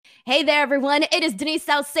Hey there, everyone. It is Denise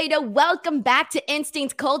Salcedo. Welcome back to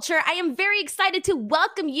Instinct Culture. I am very excited to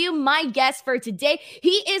welcome you, my guest for today.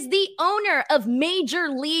 He is the owner of Major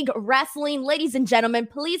League Wrestling. Ladies and gentlemen,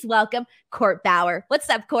 please welcome Court Bauer. What's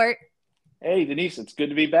up, Court? Hey, Denise, it's good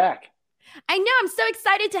to be back. I know. I'm so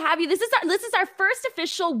excited to have you. This is our first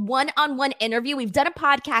official one-on-one interview. We've done a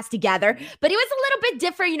podcast together, Mhm. but it was a little bit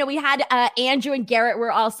different. We had Andrew and Garrett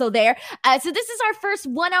were also there. So this is our first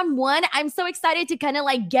one-on-one. I'm so excited to kind of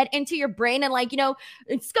like get into your brain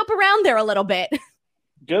and scope around there a little bit.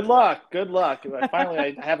 Good luck. Good luck.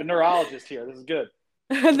 Finally, I have a neurologist here. This is good.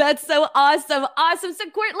 That's so awesome. Awesome. So,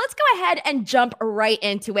 Court, let's go ahead and jump right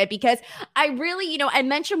into it because I really, I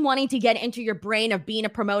mentioned wanting to get into your brain of being a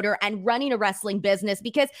promoter and running a wrestling business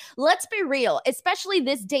because let's be real, especially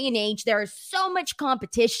this day and age, there is so much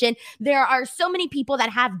competition. There are so many people that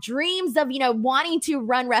have dreams of, wanting to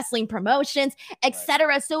run wrestling promotions, Right.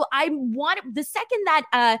 etc. So, I want the second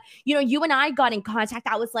that, you and I got in contact,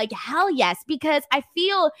 I was like, hell yes, because I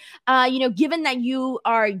feel, given that you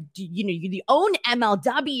are, you own MLW,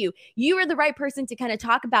 you are the right person to kind of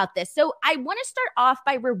talk about this. So I want to start off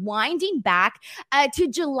by rewinding back to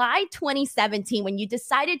July 2017 when you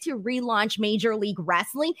decided to relaunch Major League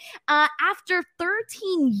Wrestling after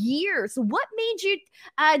 13 years. What made you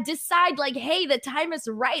decide, like, hey, the time is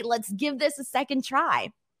right? Let's give this a second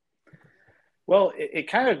try. Well, it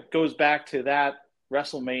kind of goes back to that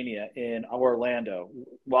WrestleMania in Orlando.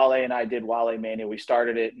 Wale and I did Wale Mania. We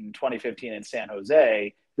started it in 2015 in San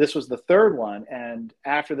Jose. This was the third one. And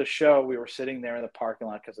after the show, we were sitting there in the parking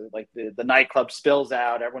lot because like the nightclub spills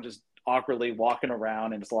out. Everyone just awkwardly walking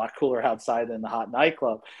around, and it's a lot cooler outside than the hot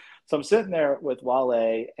nightclub. So I'm sitting there with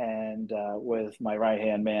Wale and with my right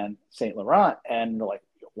hand man, Saint Laurent, and we're like,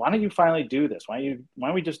 why don't you finally do this? Why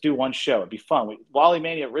don't we just do one show? It'd be fun. Wally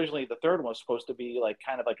Mania originally, the third one was supposed to be like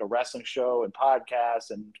kind of like a wrestling show and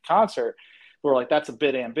podcast and concert. We're like, that's a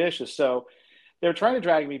bit ambitious. So they were trying to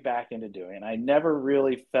drag me back into doing it. And I never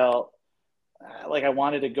really felt like I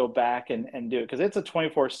wanted to go back and do it because it's a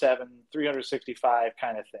 24/7, 365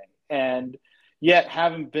 kind of thing. And yet,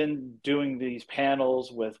 having been doing these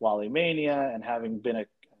panels with Wally Mania and having been an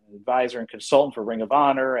advisor and consultant for Ring of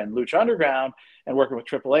Honor and Lucha Underground and working with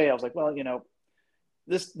AAA, I was like, well,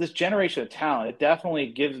 this generation of talent, it definitely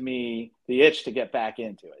gives me the itch to get back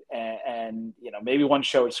into it, and maybe one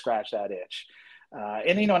show would scratch that itch.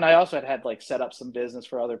 And I also had like set up some business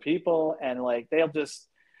for other people, and like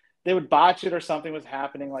they would botch it or something was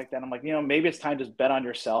happening like that. I'm like, maybe it's time to just bet on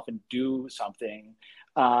yourself and do something.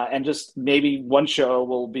 And just maybe one show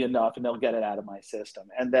will be enough and they'll get it out of my system.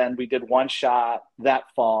 And then we did one shot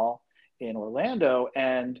that fall in Orlando.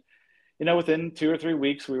 And, within 2 or 3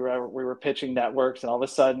 weeks, we were pitching networks, and all of a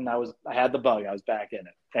sudden I had the bug. I was back in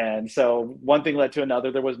it. And so one thing led to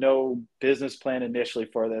another. There was no business plan initially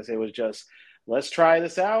for this. It was just, let's try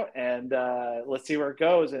this out and let's see where it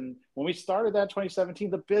goes. And when we started that in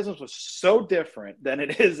 2017, the business was so different than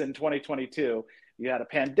it is in 2022. You had a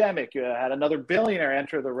pandemic, you had another billionaire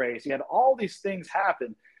enter the race, you had all these things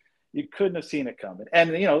happen. You couldn't have seen it coming.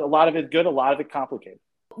 And, a lot of it good, a lot of it complicated.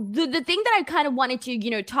 The thing that I kind of wanted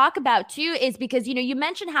to, talk about too is because, you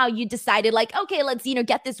mentioned how you decided like, okay, let's,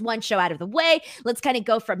 get this one show out of the way. Let's kind of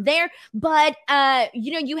go from there. But,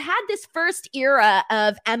 you had this first era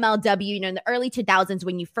of MLW, in the early 2000s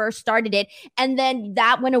when you first started it. And then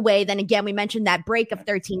that went away. Then again, we mentioned that break of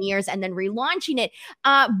 13 years and then relaunching it.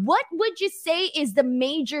 What would you say is the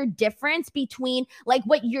major difference between like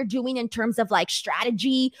what you're doing in terms of like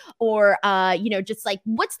strategy or, just like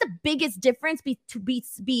what's the biggest difference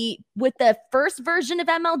be with the first version of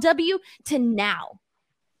MLW to now?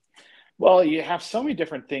 Well, you have so many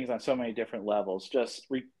different things on so many different levels. Just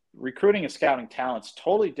recruiting and scouting talent's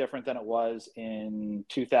totally different than it was in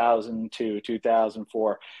 2002,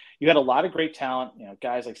 2004. You had a lot of great talent.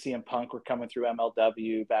 Guys like CM Punk were coming through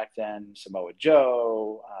MLW back then. Samoa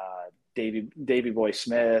Joe, Davey Boy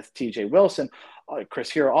Smith, T.J. Wilson,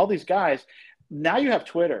 Chris Hero, all these guys. Now you have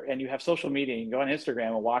Twitter and you have social media. You can go on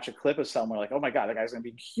Instagram and watch a clip of someone like, oh my God, that guy's going to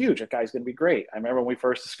be huge. That guy's going to be great. I remember when we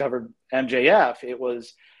first discovered MJF, he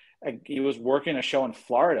was working a show in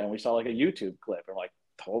Florida and we saw like a YouTube clip and like,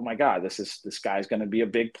 oh my God, this guy's going to be a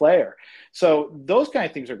big player. So those kind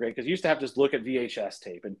of things are great because you used to have to just look at VHS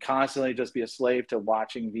tape and constantly just be a slave to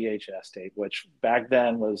watching VHS tape, which back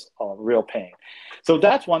then was a real pain. So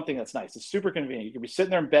that's one thing that's nice. It's super convenient. You can be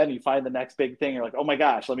sitting there in bed and you find the next big thing. You're like, oh my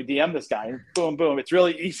gosh, let me DM this guy. And boom, boom. It's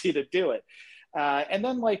really easy to do it. And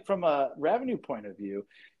then like from a revenue point of view,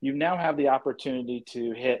 you now have the opportunity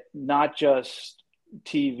to hit not just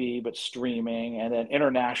TV, but streaming. And then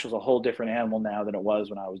international is a whole different animal now than it was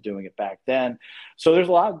when I was doing it back then. So there's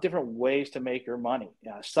a lot of different ways to make your money.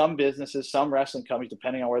 Some businesses, some wrestling companies,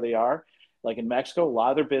 depending on where they are, like in Mexico, a lot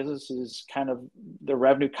of their businesses kind of their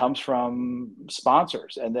revenue comes from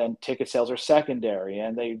sponsors, and then ticket sales are secondary,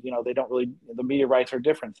 and they don't really, the media rights are a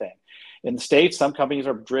different thing. In the States, some companies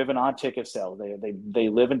are driven on ticket sales. They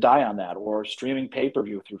live and die on that, or streaming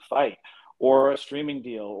pay-per-view through Fight, or a streaming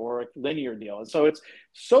deal, or a linear deal. And so it's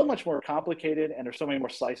so much more complicated, and there's so many more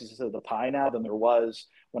slices of the pie now than there was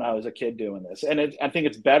when I was a kid doing this. And I think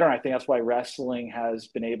it's better. And I think that's why wrestling has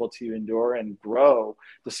been able to endure and grow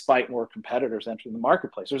despite more competitors entering the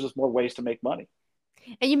marketplace. There's just more ways to make money.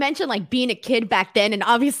 And you mentioned like being a kid back then, and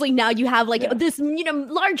obviously now you have like this,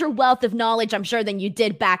 larger wealth of knowledge, I'm sure, than you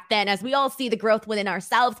did back then, as we all see the growth within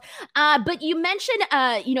ourselves. But you mentioned,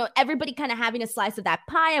 everybody kind of having a slice of that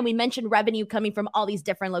pie, and we mentioned revenue coming from all these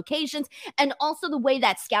different locations, and also the way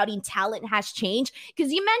that scouting talent has changed.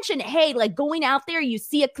 Because you mentioned, hey, like going out there, you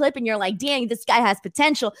see a clip and you're like, dang, this guy has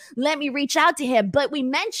potential. Let me reach out to him. But we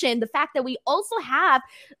mentioned the fact that we also have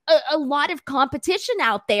a lot of competition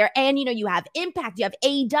out there, and you have Impact, you have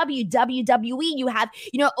AEW, WWE, you have,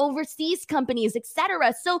 overseas companies,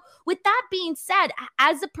 etc. So with that being said,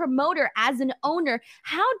 as a promoter, as an owner,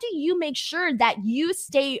 how do you make sure that you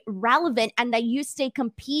stay relevant and that you stay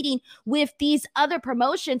competing with these other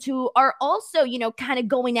promotions who are also, kind of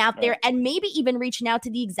going out there and maybe even reaching out to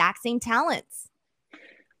the exact same talents?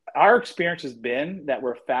 Our experience has been that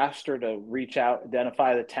we're faster to reach out,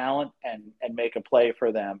 identify the talent, and make a play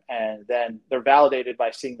for them. And then they're validated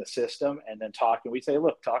by seeing the system and then talking. We say,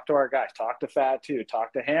 look, talk to our guys, talk to Fat2,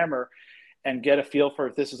 talk to Hammer, and get a feel for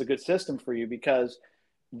if this is a good system for you, because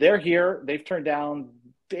they're here. They've turned down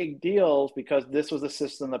big deals because this was the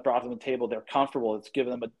system that brought them to the table. They're comfortable. It's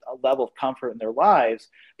given them a level of comfort in their lives.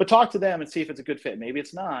 But talk to them and see if it's a good fit. Maybe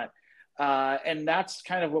it's not. And that's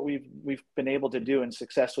kind of what we've been able to do in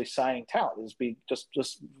successfully signing talent, is be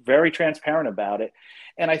just very transparent about it.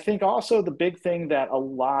 And I think also the big thing that a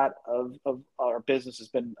lot of our business has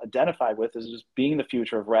been identified with is just being the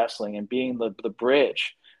future of wrestling and being the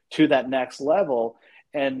bridge to that next level.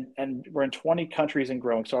 And we're in 20 countries and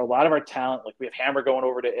growing. So a lot of our talent, like we have Hammer going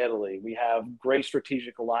over to Italy. We have great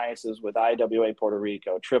strategic alliances with IWA Puerto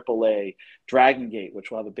Rico, AAA, Dragon Gate,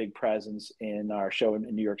 which will have a big presence in our show in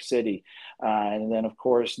New York City. And then, of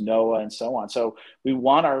course, NOAA and so on. So we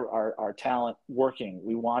want our talent working.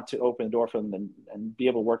 We want to open the door for them and be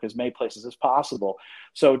able to work as many places as possible.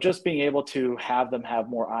 So just being able to have them have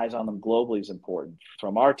more eyes on them globally is important.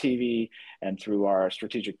 From our TV and through our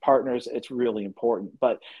strategic partners, it's really important.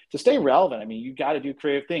 But to stay relevant, I mean, you got to do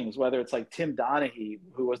creative things, whether it's like Tim Donaghy,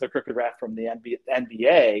 who was the cricket ref from the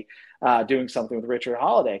NBA, doing something with Richard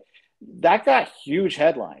Holiday. That got huge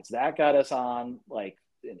headlines. That got us on like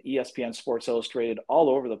ESPN, Sports Illustrated, all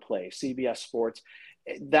over the place, CBS Sports.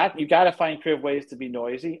 That you got to find creative ways to be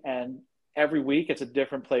noisy, and every week it's a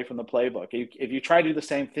different play from the playbook. If you try to do the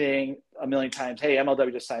same thing a million times, hey,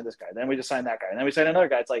 MLW just signed this guy, then we just signed that guy, and then we signed another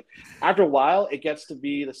guy. It's like after a while, it gets to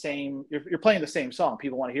be the same. You're playing the same song.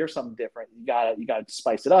 People want to hear something different. You gotta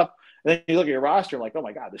spice it up. And then you look at your roster, and like, oh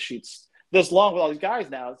my God, the sheet's this long with all these guys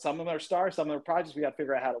now. Some of them are stars, some of them are projects. We got to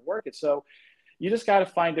figure out how to work it. So you just got to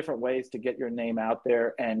find different ways to get your name out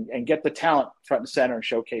there and get the talent front and center and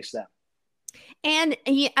showcase them. And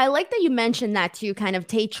I like that you mentioned that too, kind of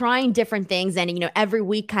trying different things, and every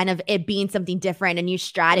week kind of it being something different, a new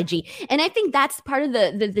strategy. And I think that's part of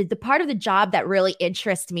the part of the job that really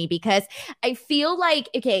interests me, because I feel like,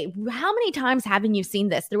 okay, how many times haven't you seen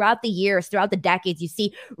this throughout the years, throughout the decades? You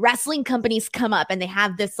see wrestling companies come up and they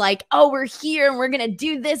have this like, oh, we're here and we're gonna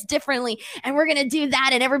do this differently and we're gonna do that,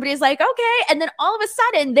 and everybody's like, okay, and then all of a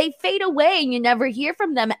sudden they fade away and you never hear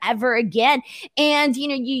from them ever again. And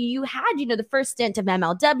you had the first stint of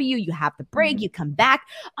MLW, you have the break, you come back.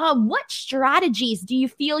 What strategies do you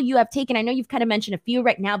feel you have taken? I know you've kind of mentioned a few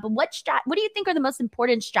right now, but what do you think are the most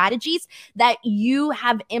important strategies that you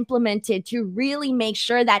have implemented to really make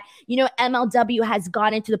sure that MLW has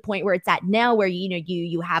gotten to the point where it's at now, where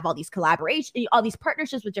you have all these collaborations, all these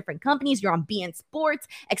partnerships with different companies, you're on BN Sports,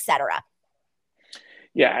 etc.?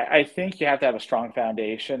 Yeah, I think you have to have a strong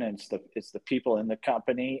foundation, and it's the people in the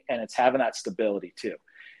company, and it's having that stability too.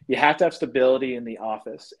 You have to have stability in the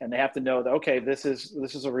office, and they have to know that, okay, this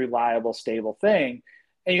is a reliable, stable thing.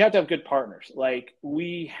 And you have to have good partners. Like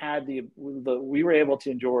we had we were able to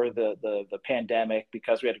endure the pandemic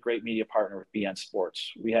because we had a great media partner with BN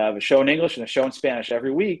Sports. We have a show in English and a show in Spanish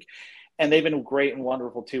every week, and they've been great and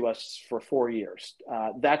wonderful to us for 4 years.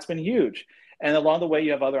 That's been huge. And along the way,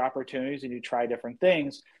 you have other opportunities and you try different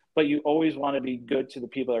things. but you always want to be good to the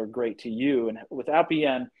people that are great to you. And without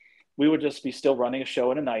BN, we would just be still running a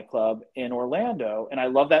show in a nightclub in Orlando. And I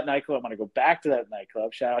love that nightclub. I want to go back to that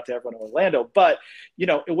nightclub. Shout out to everyone in Orlando. But, you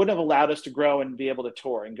know, it wouldn't have allowed us to grow and be able to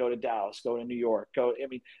tour and go to Dallas, go to New York, I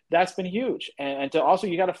mean, that's been huge. And to also,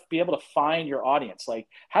 you got to be able to find your audience. Like,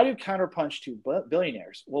 how do you counterpunch to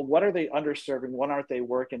billionaires? Well, what are they underserving? What aren't they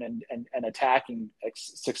working and attacking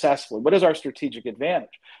successfully? What is our strategic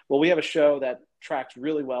advantage? Well, we have a show that tracks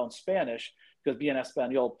really well in Spanish because BN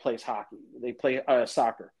Español plays hockey. They play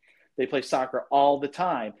soccer. They play soccer all the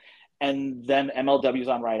time. And then MLW is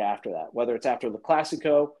on right after that. Whether it's after the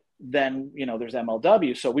Classico, then, you know, there's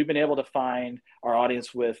MLW. So we've been able to find our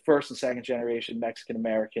audience with first and second generation Mexican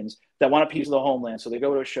Americans that want a piece of the homeland. So they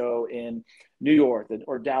go to a show in New York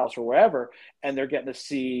or Dallas or wherever, and they're getting to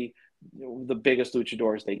see the biggest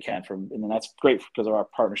luchadors they can and that's great because of our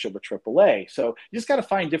partnership with AAA. So you just got to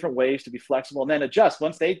find different ways to be flexible and then adjust.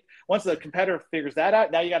 Once the competitor figures that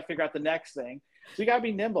out, now you got to figure out the next thing. So you got to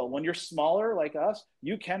be nimble. When you're smaller like us,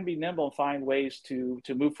 you can be nimble and find ways to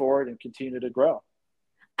move forward and continue to grow.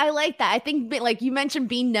 I like that. I think, like you mentioned,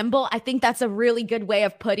 being nimble. I think that's a really good way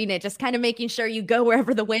of putting it. Just kind of making sure you go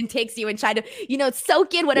wherever the wind takes you and try to, you know,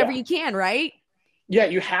 soak in whatever you can, right? Yeah,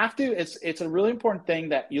 you have to. It's a really important thing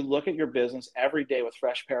that you look at your business every day with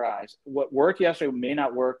fresh pair of eyes. What worked yesterday may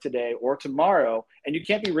not work today or tomorrow, and you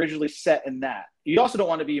can't be rigidly set in that. You also don't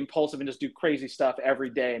want to be impulsive and just do crazy stuff every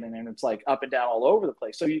day, and then it's like up and down all over the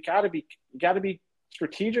place. So you got to be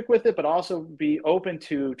strategic with it, but also be open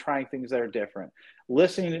to trying things that are different,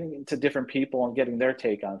 listening to different people and getting their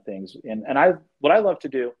take on things. And what I love to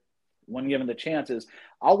do when given the chance is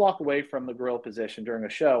I'll walk away from the grill position during a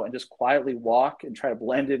show and just quietly walk and try to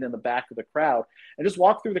blend in the back of the crowd and just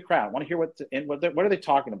walk through the crowd. I want to hear what are they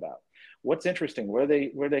talking about? What's interesting? What are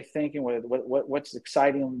they thinking? What's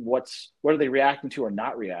exciting? What are they reacting to or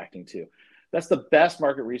not reacting to? That's the best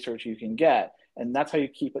market research you can get. And that's how you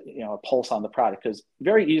keep, you know, a pulse on the product. Because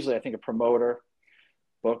very easily, I think a promoter,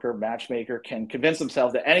 booker, matchmaker can convince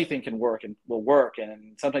themselves that anything can work and will work.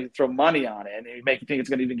 And sometimes you throw money on it and you make you think it's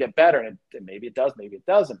going to even get better. And maybe it does, maybe it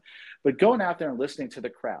doesn't. But going out there and listening to the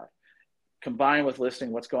crowd, combined with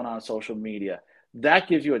listening what's going on social media, that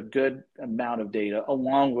gives you a good amount of data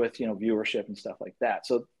along with, you know, viewership and stuff like that.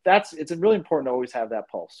 So it's really important to always have that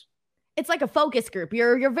pulse. It's like a focus group.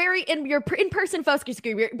 You're very your in-person focus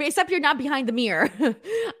group. Except you're not behind the mirror.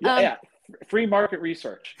 Yeah. Free market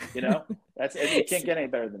research, you know, it can't get any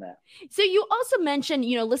better than that. So you also mentioned,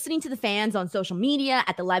 you know, listening to the fans on social media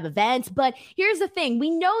at the live events, but here's the thing. We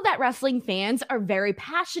know that wrestling fans are very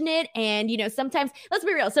passionate and, you know, sometimes, let's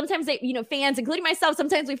be real, sometimes they, you know, fans, including myself,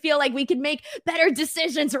 sometimes we feel like we can make better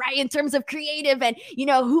decisions, right? In terms of creative and, you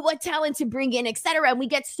know, what talent to bring in, et cetera. And we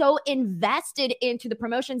get so invested into the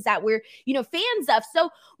promotions that we're, you know, fans of. So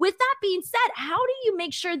with that being said, how do you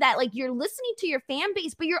make sure that like you're listening to your fan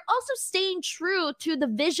base, but you're also staying true to the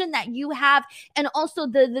vision that you have and also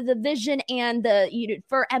the vision and the, you know,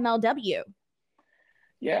 for MLW?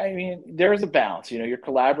 Yeah, I mean, there's a balance. You know, you're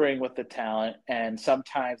collaborating with the talent, and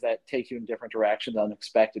sometimes that takes you in different directions,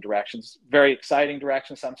 unexpected directions, very exciting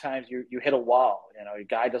directions. Sometimes you hit a wall. You know, a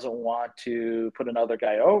guy doesn't want to put another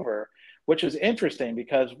guy over, which is interesting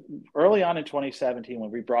because early on in 2017,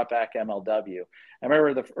 when we brought back MLW, I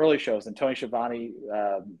remember the early shows, and Tony Schiavone,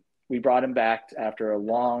 we brought him back after a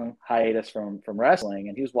long hiatus from wrestling,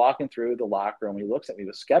 and he was walking through the locker room. He looks at me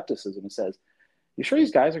with skepticism and says, "You sure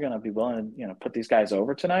these guys are going to be willing to, you know, put these guys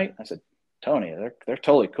over tonight?" I said, "Tony, they're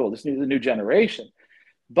totally cool. This is the new generation."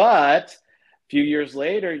 But a few years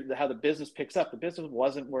later, how the business picks up, the business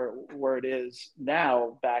wasn't where it is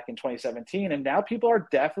now back in 2017, and now people are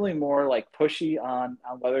definitely more like pushy on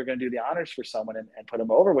whether they're going to do the honors for someone and put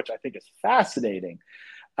them over, which I think is fascinating.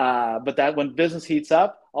 But that when business heats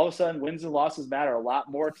up, all of a sudden wins and losses matter a lot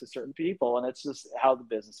more to certain people, and it's just how the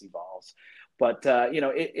business evolves. But you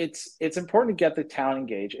know, it's important to get the talent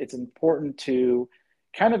engaged. It's important to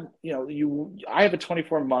kind of, you know, I have a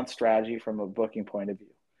 24-month strategy from a booking point of view.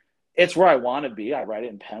 It's where I want to be. I write it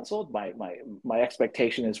in pencil. My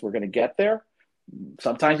expectation is we're going to get there.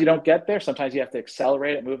 Sometimes you don't get there. Sometimes you have to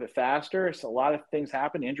accelerate it, move it faster. So a lot of things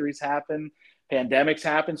happen. Injuries happen. Pandemics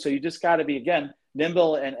happen. So you just got to be, again,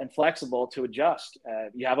 nimble and flexible to adjust.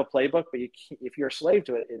 You have a playbook, but if you're a slave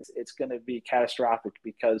to it, it's going to be catastrophic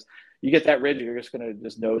because you get that rigid, you're just going to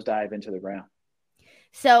just nosedive into the ground.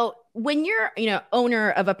 So when you're,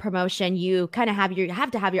 owner of a promotion, you kind of have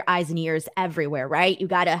to have your eyes and ears everywhere, right? You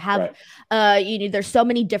got to have, Right. there's so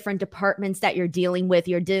many different departments that you're dealing with.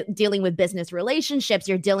 You're dealing with business relationships.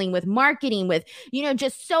 You're dealing with marketing, with,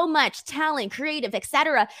 just so much talent, creative,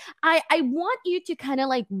 etc. I want you to kind of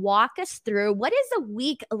like walk us through what is a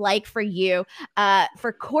week like for you,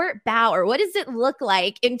 for Court Bauer. What does it look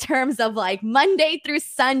like in terms of like Monday through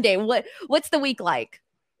Sunday? What's the week like?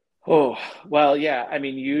 Oh, well, yeah. I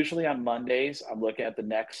mean, usually on Mondays, I'm looking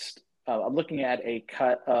at a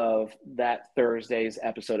cut of that Thursday's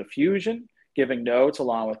episode of Fusion, giving notes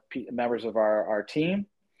along with members of our team.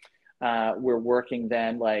 We're working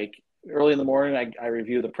then like early in the morning. I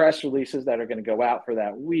review the press releases that are going to go out for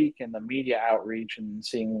that week and the media outreach and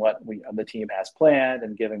seeing what the team has planned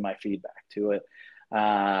and giving my feedback to it.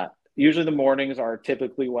 Usually the mornings are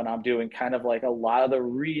typically when I'm doing kind of like a lot of the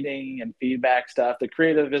reading and feedback stuff. The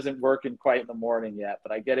creative isn't working quite in the morning yet,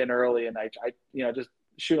 but I get in early and I just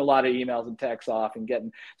shoot a lot of emails and texts off and getting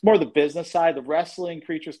it's more the business side. The wrestling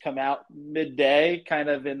creatures come out midday, kind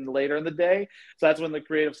of in later in the day. So that's when the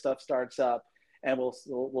creative stuff starts up. And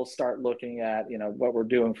we'll start looking at what we're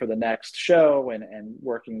doing for the next show and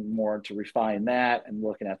working more to refine that and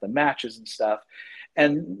looking at the matches and stuff.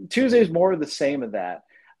 And Tuesday's more of the same of that.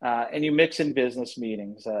 And you mix in business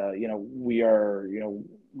meetings. We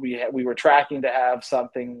were tracking to have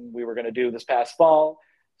something we were going to do this past fall.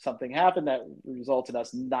 Something happened that resulted in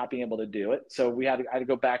us not being able to do it. So I had to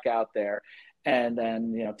go back out there and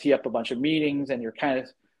then, tee up a bunch of meetings, and you're kind of,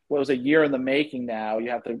 what was a year in the making now,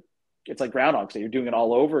 it's like Groundhog Day. You're doing it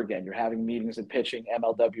all over again. You're having meetings and pitching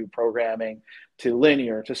MLW programming to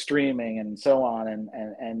linear, to streaming, and so on.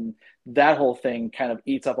 And that whole thing kind of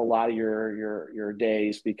eats up a lot of your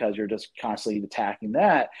days because you're just constantly attacking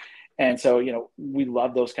that. And so, we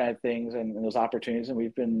love those kind of things and those opportunities, and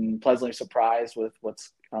we've been pleasantly surprised with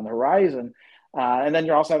what's on the horizon. And then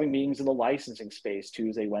you're also having meetings in the licensing space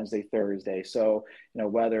Tuesday, Wednesday, Thursday. So,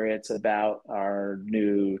 whether it's about our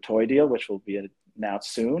new toy deal, which will be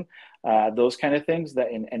announced soon, those kind of things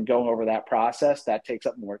and going over that process, that takes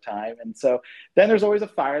up more time. And so then there's always a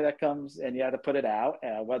fire that comes and you have to put it out,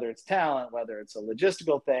 whether it's talent, whether it's a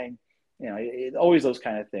logistical thing, always those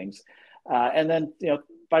kind of things. And then,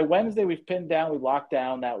 by Wednesday, we've locked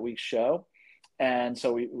down that week's show. And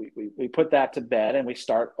so we put that to bed and we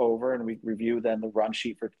start over and we review then the run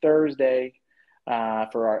sheet for Thursday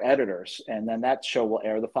for our editors. And then that show will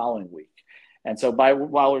air the following week. And so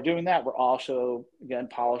while we're doing that, we're also, again,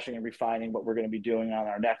 polishing and refining what we're going to be doing on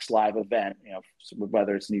our next live event,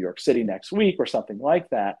 whether it's New York City next week or something like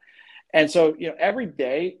that. And so, every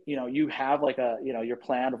day, you have like your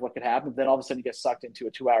plan of what could happen. Then all of a sudden you get sucked into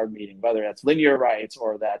a 2-hour meeting, whether that's linear rights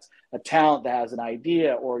or that's a talent that has an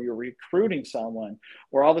idea or you're recruiting someone,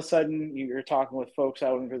 or all of a sudden you're talking with folks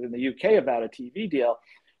out in the UK about a TV deal.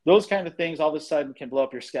 Those kind of things all of a sudden can blow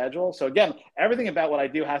up your schedule. So again, everything about what I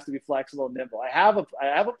do has to be flexible and nimble. I have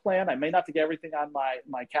a plan. I may not get everything on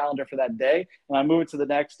my calendar for that day, and I move it to the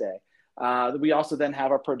next day. We also then have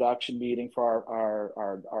our production meeting for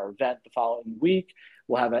our event the following week.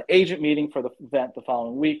 We'll have an agent meeting for the event the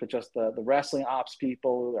following week with just the wrestling ops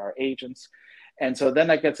people, our agents. And so then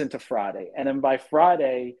that gets into Friday. And then by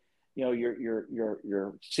Friday,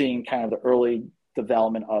 you're seeing kind of the early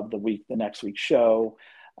development of the next week's show.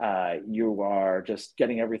 You are just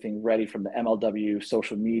getting everything ready from the MLW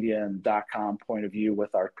social media and .com point of view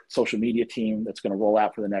with our social media team that's going to roll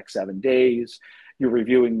out for the next 7 days. You're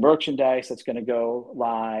reviewing merchandise that's going to go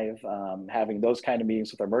live, having those kind of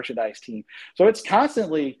meetings with our merchandise team. So it's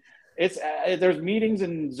constantly, there's meetings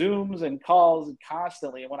and Zooms and calls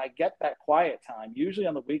constantly. And when I get that quiet time, usually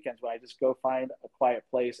on the weekends when I just go find a quiet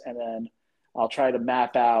place and then I'll try to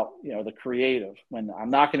map out, the creative. When I'm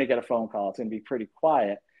not going to get a phone call, it's going to be pretty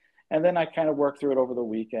quiet. And then I kind of work through it over the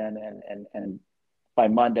weekend and by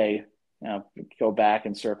Monday, go back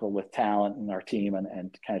and circle with talent and our team and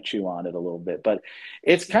kind of chew on it a little bit. But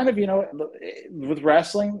it's kind of, with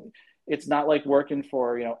wrestling, it's not like working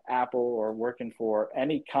for, Apple or working for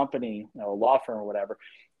any company, a law firm or whatever.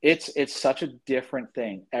 It's such a different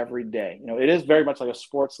thing every day. It is very much like a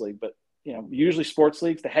sports league, but usually sports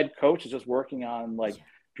leagues, the head coach is just working on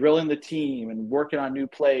drilling the team and working on new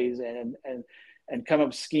plays and come up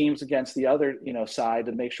with schemes against the other, side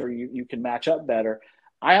to make sure you can match up better.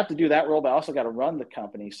 I have to do that role, but I also got to run the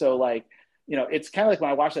company. So it's kind of like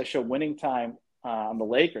when I watch that show Winning Time on the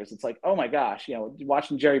Lakers, it's like, oh my gosh,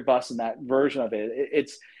 watching Jerry Buss in that version of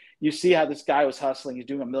it, you see how this guy was hustling. He's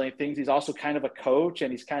doing a million things. He's also kind of a coach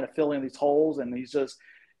and he's kind of filling these holes and he's just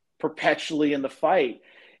perpetually in the fight.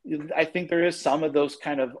 I think there is some of those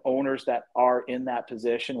kind of owners that are in that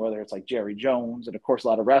position, whether it's like Jerry Jones and of course a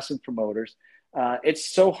lot of wrestling promoters. It's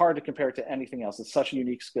so hard to compare it to anything else. It's such a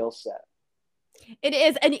unique skill set. It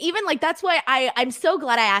is. And even like that's why I'm so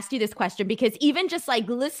glad I asked you this question, because even just like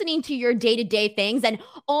listening to your day-to-day things and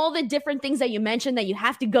all the different things that you mentioned that you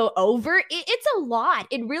have to go over, it's a lot.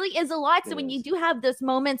 It really is a lot. So It when you is. do have those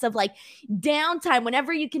moments of like downtime,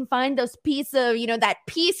 whenever you can find those piece of, that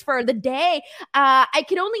piece for the day, I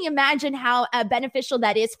can only imagine how beneficial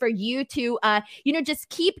that is for you to just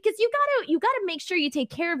keep, because you gotta make sure you take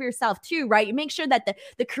care of yourself too, right? You make sure that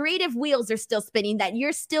the creative wheels are still spinning, that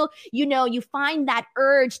you're still, you find that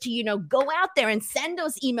urge to, go out there and send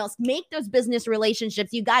those emails, make those business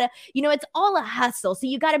relationships. You gotta, it's all a hustle. So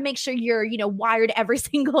you gotta make sure you're, wired every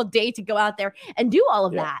single day to go out there and do all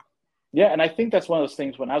of Yeah. that. Yeah, and I think that's one of those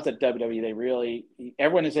things. When I was at WWE,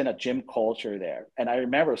 everyone is in a gym culture there. And I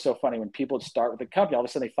remember it was so funny when people would start with the company, all of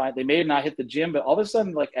a sudden they may not hit the gym, but all of a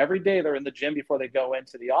sudden, like every day they're in the gym before they go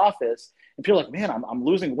into the office. And people are like, man, I'm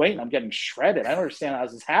losing weight and I'm getting shredded. I don't understand how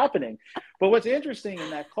this is happening. But what's interesting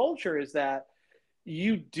in that culture is that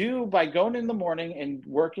you do, by going in the morning and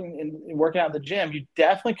working out in the gym, you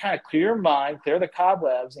definitely kind of clear your mind, clear the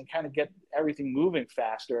cobwebs, and kind of get everything moving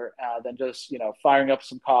faster than just firing up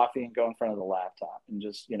some coffee and go in front of the laptop and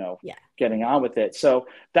just Yeah. getting on with it. So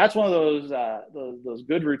that's one of those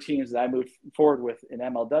good routines that I moved forward with in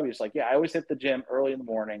MLW. It's like, yeah, I always hit the gym early in the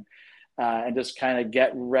morning. And just kind of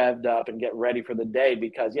get revved up and get ready for the day,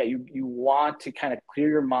 because you want to kind of clear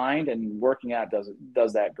your mind, and working out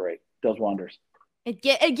does that great, does wonders. It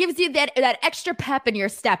gives you that extra pep in your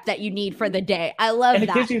step that you need for the day. I And love it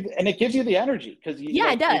that. gives you the energy, because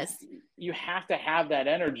Yeah, it does. you have to have that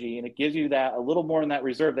energy, and it gives you that a little more in that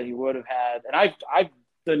reserve that you would have had. And I've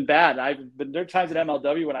been bad. There are times at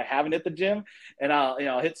MLW when I haven't hit the gym, and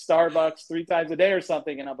I'll hit Starbucks 3 times a day or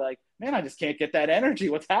something, and I'll be like, man, I just can't get that energy.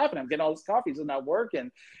 What's happening? I'm getting all this coffee, it's not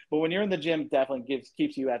working. But when you're in the gym, it definitely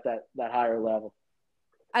keeps you at that higher level.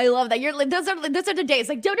 I love that. You're like, those are the days.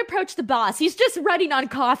 Like, don't approach the boss. He's just running on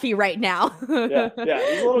coffee right now. Yeah,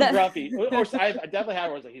 he's a little That- grumpy. Or I definitely had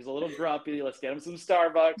words like, he's a little grumpy. Let's get him some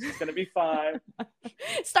Starbucks. It's gonna be fine.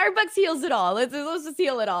 Starbucks heals it all. Let's just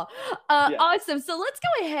heal it all. Yeah, Awesome. So let's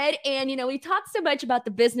go ahead and we talked so much about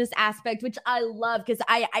the business aspect, which I love, because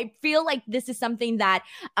I feel like this is something that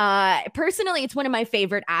personally it's one of my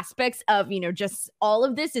favorite aspects of just all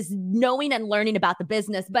of this is knowing and learning about the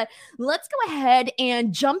business. But let's go ahead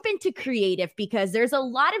and jump into creative, because there's a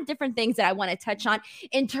lot of different things that I want to touch on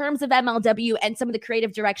in terms of MLW and some of the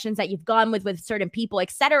creative directions that you've gone with certain people,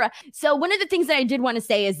 etc. So one of the things that I did want to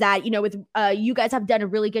say is that with you guys have done a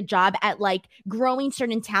really good job at like growing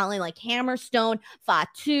certain talent like Hammerstone,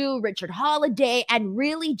 Fatu, Richard Holiday, and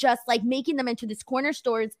really just like making them into this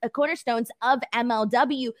cornerstones of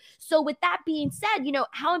MLW. So with that being said,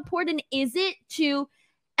 how important is it to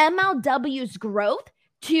MLW's growth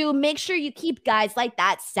to make sure you keep guys like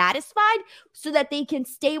that satisfied so that they can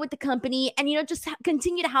stay with the company and just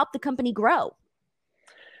continue to help the company grow?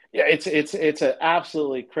 yeah. It's an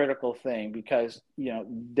absolutely critical thing, because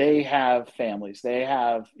they have families, they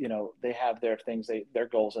have their things, their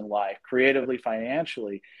goals in life, creatively,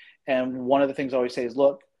 financially. And one of the things I always say is,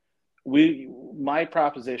 look, my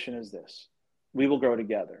proposition is this: we will grow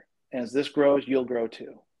together, and as this grows, you'll grow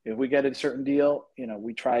too. If we get a certain deal,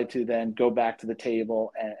 we try to then go back to the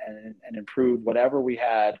table and improve whatever we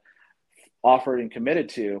had offered and committed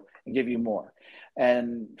to, and give you more.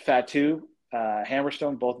 And Fatu,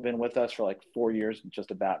 Hammerstone, both been with us for like 4 years, just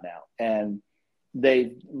about now, and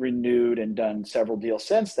they've renewed and done several deals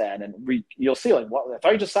since then. And you'll see, like, well, I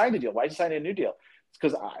thought you just signed a deal. Why did you sign a new deal? It's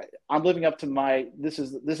because I'm living up to this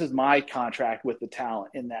is my contract with the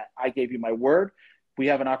talent, in that I gave you my word. We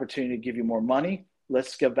have an opportunity to give you more money.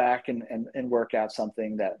 Let's go back and work out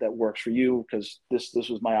something that works for you, because this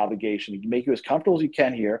was my obligation to make you as comfortable as you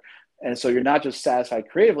can here. And so you're not just satisfied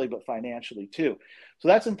creatively, but financially too. So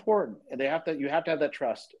that's important. And you have to have that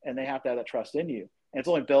trust, and they have to have that trust in you. And it's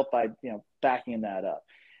only built by, backing that up.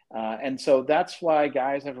 And so that's why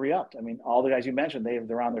guys have re-upped. I mean, all the guys you mentioned,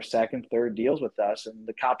 they're on their second, third deals with us, and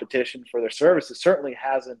the competition for their services certainly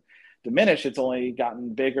hasn't diminished. It's only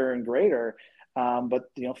gotten bigger and greater. But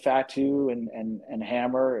Fatu and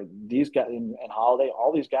Hammer, these guys, and Holiday,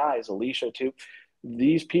 all these guys, Alicia too,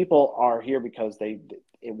 these people are here because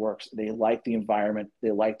it works. They like the environment,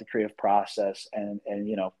 they like the creative process, and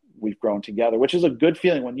we've grown together, which is a good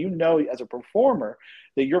feeling when as a performer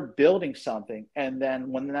that you're building something, and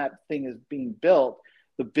then when that thing is being built,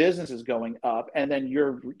 the business is going up, and then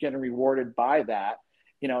you're getting rewarded by that.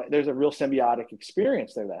 There's a real symbiotic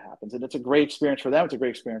experience there that happens, and it's a great experience for them. It's a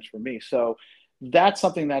great experience for me. So that's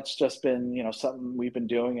something that's just been, something we've been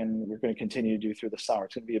doing and we're going to continue to do through the summer.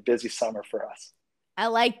 It's going to be a busy summer for us. I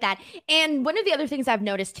like that. And one of the other things I've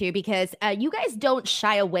noticed too, because you guys don't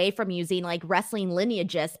shy away from using like wrestling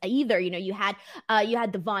lineages either. You had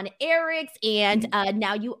the Von Erichs, and Mhm.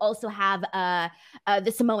 now you also have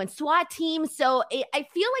the Samoan SWAT team. So I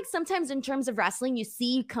feel like sometimes in terms of wrestling, you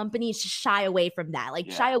see companies shy away from that, like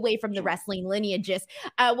Yeah, shy away from the sure. wrestling lineages.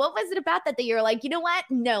 What was it about that you're like, you know what?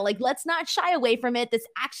 No, like let's not shy away from it. Let's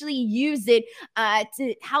actually use it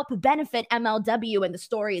to help benefit MLW and the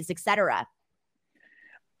stories, etc.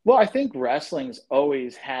 Well, I think wrestling's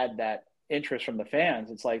always had that interest from the fans.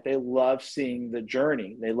 It's like they love seeing the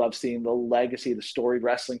journey. They love seeing the legacy, the storied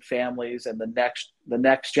wrestling families, and the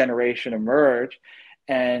next generation emerge.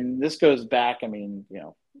 And this goes back, I mean,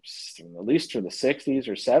 at least to the '60s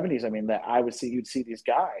or '70s. I mean, that you'd see these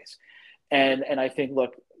guys, and I think,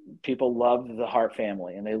 look, people loved the Hart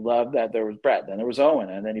family, and they loved that there was Bret, then there was Owen,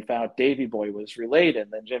 and then you found out Davey Boy was related,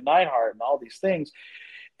 and then Jim Neidhart, and all these things.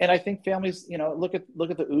 And I think families, look at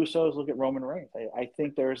the Usos, look at Roman Reigns. I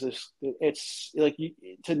think there's this. It's like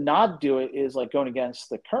to not do it is like going against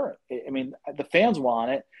the current. I mean, the fans want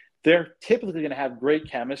it. They're typically going to have great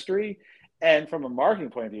chemistry, and from a marketing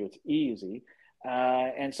point of view, it's easy.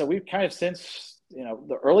 And so we've kind of since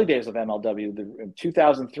the early days of MLW, in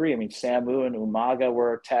 2003. I mean, Samu and Umaga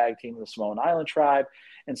were a tag team of the Samoan Island tribe,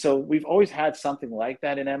 and so we've always had something like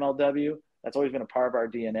that in MLW. That's always been a part of our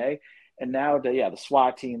DNA. And now, the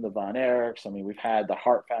SWAT team, the Von Erichs. I mean, we've had the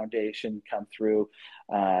Hart Foundation come through.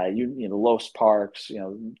 Los Parks.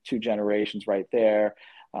 Two generations right there.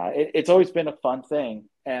 It's always been a fun thing,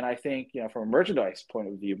 and I think from a merchandise point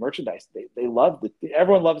of view, merchandise they love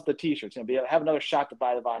everyone loves the T-shirts. Have another shot to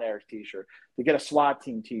buy the Von Erich T-shirt. They get a SWAT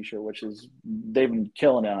team T-shirt, which is they've been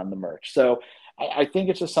killing it on the merch. So I think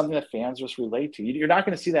it's just something that fans just relate to. You're not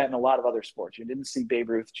going to see that in a lot of other sports. You didn't see Babe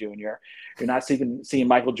Ruth Jr. You're not seeing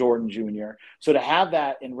Michael Jordan Jr. So to have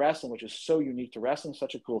that in wrestling, which is so unique to wrestling, is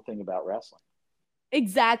such a cool thing about wrestling.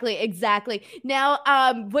 Exactly, exactly. Now,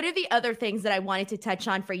 one of the other things that I wanted to touch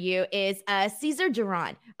on for you is Cesar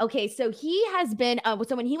Duran. Okay, so he has been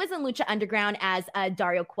so when he was in Lucha Underground as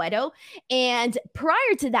Dario Cueto, and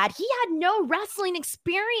prior to that, he had no wrestling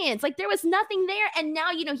experience. Like there was nothing there, and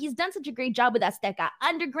now he's done such a great job with Azteca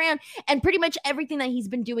Underground and pretty much everything that he's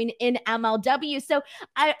been doing in MLW. So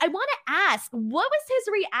I want to ask, what was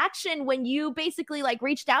his reaction when you basically like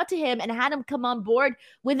reached out to him and had him come on board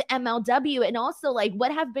with MLW, and also like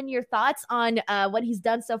what have been your thoughts on what he's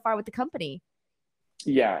done so far with the company?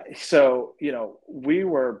 Yeah. So, we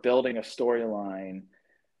were building a storyline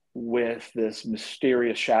with this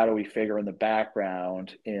mysterious shadowy figure in the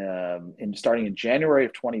background in starting in January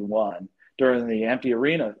of 21 during the empty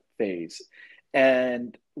arena phase.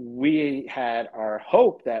 And we had our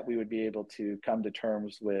hope that we would be able to come to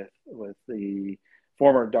terms with the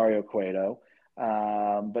former Dario Cueto.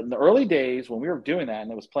 But in the early days when we were doing that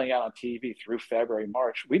and it was playing out on TV through February,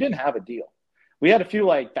 March, we didn't have a deal. We had a few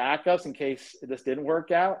like backups in case this didn't work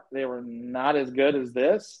out. They were not as good as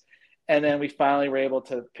this. And then we finally were able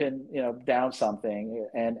to pin, down something.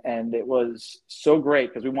 And it was so great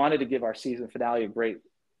because we wanted to give our season finale a great,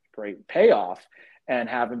 great payoff and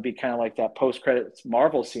have him be kind of like that post-credits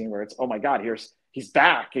Marvel scene where it's, oh my God, he's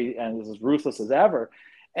back and is as ruthless as ever.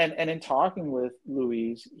 And in talking with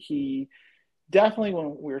Luis, he definitely,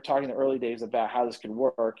 when we were talking in the early days about how this could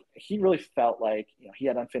work, he really felt like he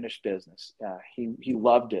had unfinished business. He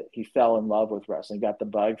loved it. He fell in love with wrestling, got the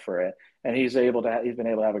bug for it, and he's been able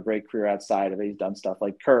to have a great career outside of it. He's done stuff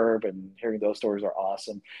like Curb, and hearing those stories are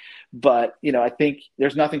awesome. But I think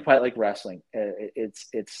there's nothing quite like wrestling. It's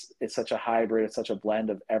such a hybrid. It's such a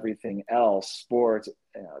blend of everything else: sports,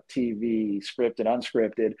 TV, scripted,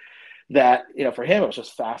 unscripted, that for him it was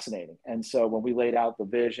just fascinating. And so when we laid out the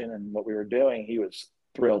vision and what we were doing, he was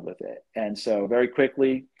thrilled with it. And so very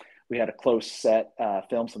quickly we had a close set,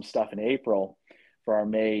 film some stuff in April for our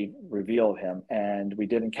May reveal of him, and we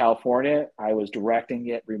did in California. I was directing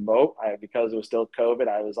it remote. Because it was still COVID,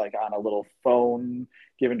 I was like on a little phone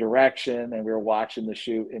giving direction, and we were watching the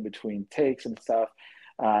shoot in between takes and stuff.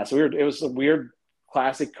 It was a weird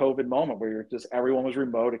classic COVID moment where everyone was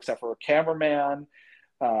remote except for a cameraman,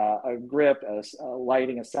 a grip, a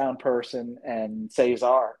lighting, a sound person, and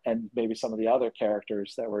Cesar, and maybe some of the other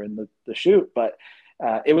characters that were in the shoot. But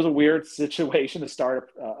it was a weird situation to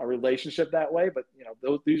start a relationship that way. But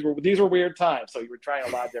these were weird times, so you were trying a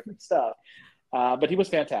lot of different stuff. But he was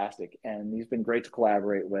fantastic, and he's been great to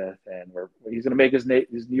collaborate with. And he's going to make his New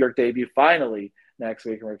York debut finally next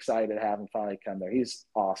week, and we're excited to have him finally come there. He's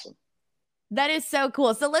awesome. That is so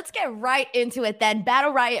cool. So let's get right into it then.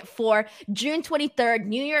 Battle Riot 4, June 23rd,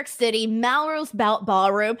 New York City, Melrose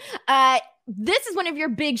Ballroom. This is one of your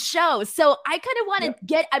big shows. So I kind of want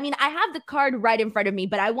Yeah. to I have the card right in front of me,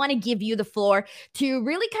 but I want to give you the floor to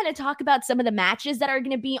really kind of talk about some of the matches that are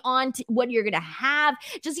going to be on, what you're going to have.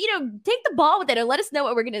 Just, take the ball with it and let us know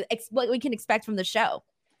what we can expect from the show.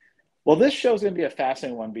 Well, this show is going to be a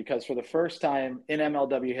fascinating one because for the first time in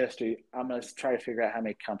MLW history, I'm going to try to figure out how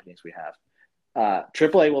many companies we have.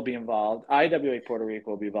 AAA will be involved. IWA Puerto Rico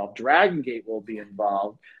will be involved. Dragon Gate will be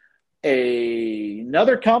involved.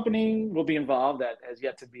 Another company will be involved that has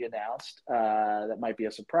yet to be announced. That might be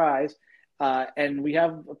a surprise. And we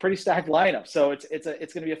have a pretty stacked lineup. So it's going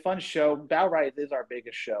to be a fun show. Bauer Riot is our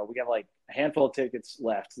biggest show. We have like a handful of tickets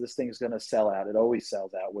left. This thing's going to sell out. It always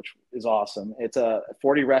sells out, which is awesome. It's a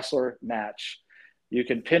 40 wrestler match. You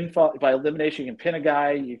can by elimination. You can pin a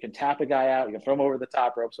guy. You can tap a guy out. You can throw him over the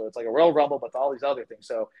top rope. So it's like a Royal Rumble, but all these other things.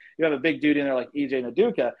 So you have a big dude in there like EJ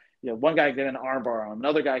Naduka. One guy can get an armbar on him.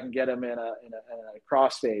 Another guy can get him in a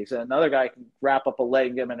crossface. And another guy can wrap up a leg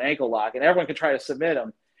and get him an ankle lock. And everyone can try to submit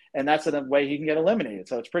him. And that's in a way he can get eliminated.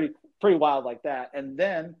 So it's pretty wild like that. And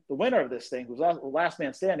then the winner of this thing, who's the last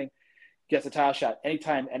man standing, gets a title shot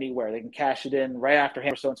anytime, anywhere. They can cash it in right after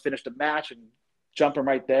Hammerstone's finished a match and jump him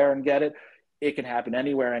right there and get it. It can happen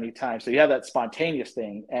anywhere, anytime. So you have that spontaneous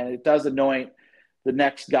thing, and it does anoint the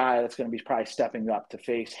next guy that's going to be probably stepping up to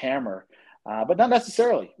face Hammer. But not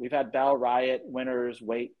necessarily. We've had Battle Riot winners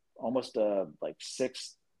wait almost like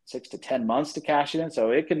 6 to 10 months to cash it in.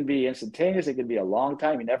 So it can be instantaneous. It can be a long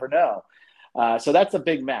time. You never know. So that's a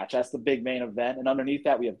big match. That's the big main event. And underneath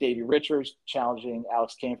that, we have Davey Richards challenging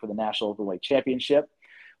Alex Kane for the National Openweight Championship.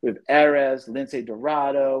 We have Ares, Lindsay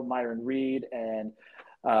Dorado, Myron Reed, and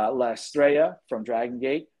La Estrella from Dragon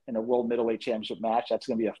Gate in a World Middleweight Championship match. That's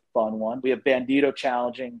going to be a fun one. We have Bandito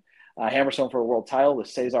challenging Hammerstone for a world title with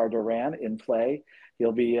Cesar Duran in play.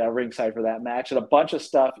 He'll be ringside for that match, and a bunch of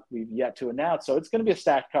stuff we've yet to announce. So it's going to be a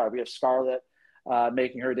stacked card. We have Scarlett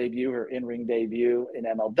making her debut, her in-ring debut in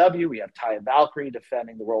MLW. We have Taya Valkyrie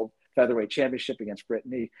defending the World Featherweight Championship against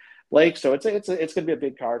Brittany Blake. So it's going to be a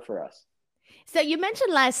big card for us. So you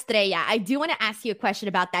mentioned La Estrella. I do want to ask you a question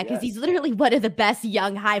about that because Yes. he's literally one of the best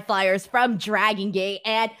young high flyers from Dragon Gate.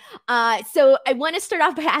 And so I want to start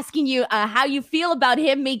off by asking you how you feel about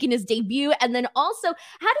him making his debut. And then also,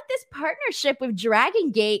 how did this partnership with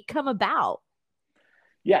Dragon Gate come about?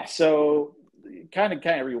 Yeah, so kind of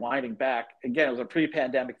rewinding back, again, it was a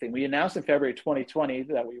pre-pandemic thing. We announced in February 2020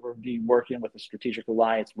 that we were working with a strategic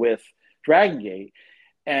alliance with Dragon Gate.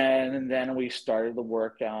 And then we started the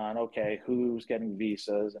work on, okay, who's getting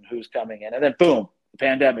visas and who's coming in. And then boom, the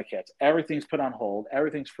pandemic hits. Everything's put on hold.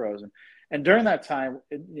 Everything's frozen. And during that time,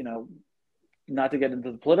 not to get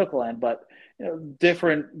into the political end, but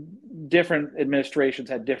different administrations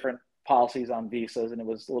had different policies on visas, and it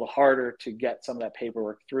was a little harder to get some of that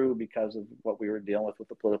paperwork through because of what we were dealing with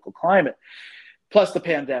the political climate. Plus the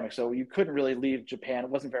pandemic. So you couldn't really leave Japan.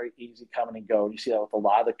 It wasn't very easy coming and go. You see that with a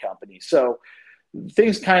lot of the companies. So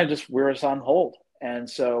things kind of just were us on hold. And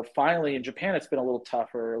so finally in Japan, it's been a little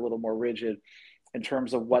tougher, a little more rigid in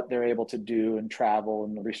terms of what they're able to do and travel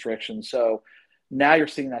and the restrictions. So now you're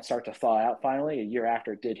seeing that start to thaw out finally a year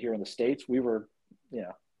after it did here in the States. We were,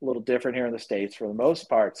 a little different here in the States for the most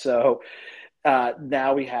part. So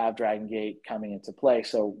now we have Dragon Gate coming into play.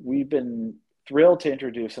 So we've been thrilled to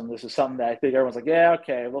introduce him. This is something that I think everyone's like, yeah,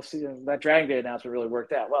 okay, we'll see. That Dragon Gate announcement really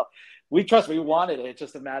worked out. Well, we wanted it. It's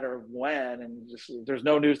just a matter of when, and just there's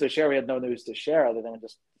no news to share. We had no news to share other than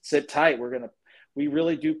just sit tight. We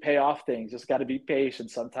really do pay off things. Just got to be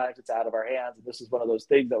patient. Sometimes it's out of our hands. And this is one of those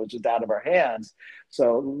things that was just out of our hands.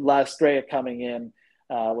 So La Estrella coming in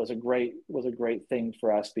was a great thing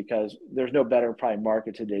for us because there's no better probably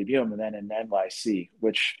market to debut him than in NYC,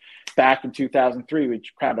 which back in 2003, we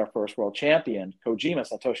crowned our first world champion.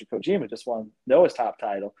 Satoshi Kojima just won Noah's top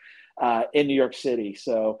title in New York City.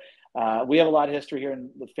 So we have a lot of history here, and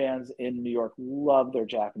the fans in New York love their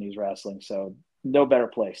Japanese wrestling. So no better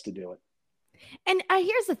place to do it. And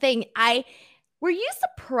here's the thing. Were you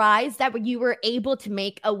surprised that you were able to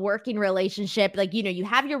make a working relationship? Like, you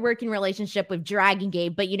have your working relationship with Dragon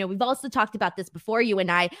Gate, but, we've also talked about this before, you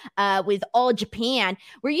and I, with All Japan.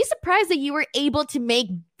 Were you surprised that you were able to make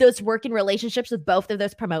those working relationships with both of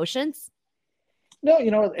those promotions? No,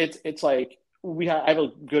 it's like I have a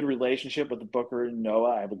good relationship with the Booker and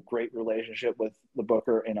Noah. I have a great relationship with the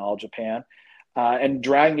Booker in All Japan. And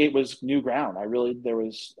Dragon Gate was new ground.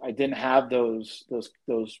 I didn't have those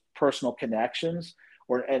personal connections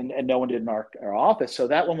and no one did in our office. So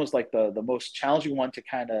that one was like the most challenging one to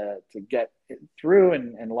kind of to get through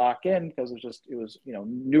and lock in, because it was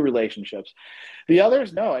new relationships. The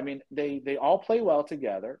others, no, I mean they all play well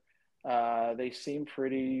together. They seem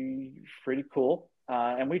pretty cool,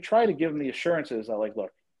 and we try to give them the assurances that, like,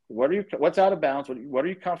 look, what's out of bounds? What are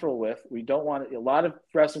you comfortable with? We don't want a lot of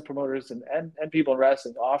wrestling promoters and people in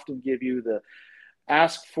wrestling often give you the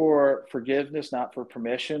ask for forgiveness, not for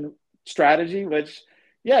permission strategy, which,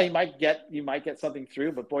 yeah, you might get something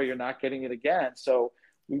through, but boy, you're not getting it again. So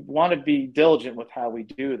we want to be diligent with how we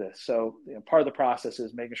do this. So part of the process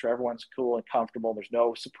is making sure everyone's cool and comfortable. There's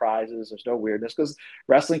no surprises. There's no weirdness, because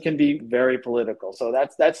wrestling can be very political. So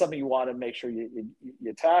that's something you want to make sure you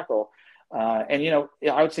tackle. And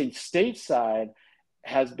I would say stateside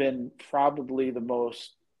has been probably the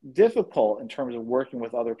most difficult in terms of working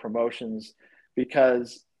with other promotions,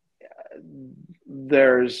 because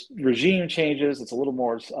there's regime changes, it's a little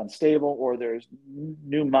more unstable, or there's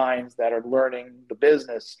new minds that are learning the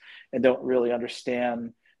business and don't really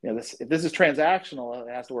understand, this, if this is transactional, it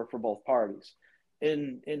has to work for both parties.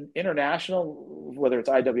 In international, whether it's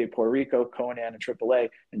IWA Puerto Rico, Conan and AAA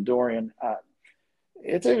and Dorian,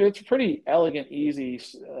 it's a pretty elegant, easy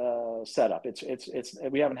setup. It's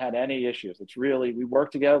we haven't had any issues. It's really, we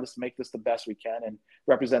work together to make this the best we can and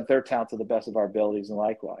represent their talent to the best of our abilities, and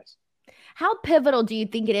likewise. How pivotal do you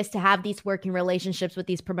think it is to have these working relationships with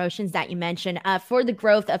these promotions that you mentioned for the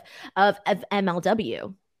growth of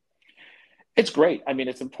MLW? It's great. I mean,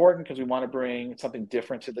 it's important because we want to bring something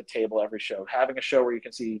different to the table every show. Having a show where you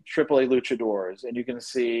can see AAA luchadors, and you can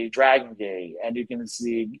see Dragon Gate, and you can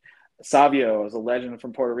see Savio as a legend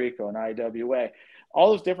from Puerto Rico and IWA.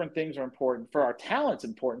 All those different things are important. For our talent's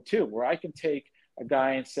important too, where I can take a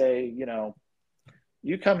guy and say,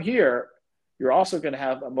 you come here, you're also going to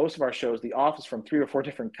have most of our shows, the office from 3 or 4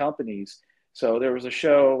 different companies. So there was a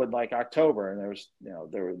show in like October, and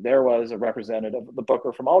there was a representative, the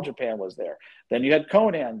booker from All Japan was there. Then you had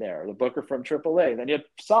Conan there, the booker from AAA. Then you had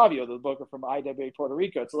Savio, the booker from IWA Puerto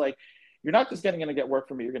Rico. It's like, you're not just going to get work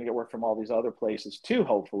from me, you're going to get work from all these other places too,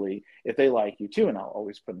 hopefully, if they like you too, and I'll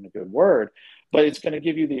always put in a good word. But it's going to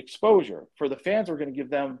give you the exposure. For the fans, we're going to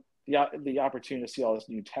give them the opportunity to see all this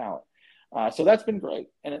new talent. So that's been great.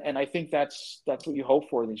 And I think that's what you hope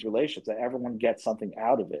for in these relationships, that everyone gets something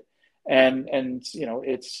out of it. And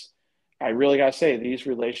I really got to say, these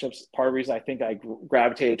relationships, part of the reason I think I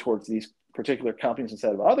gravitated towards these particular companies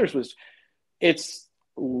instead of others was, it's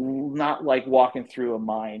not like walking through a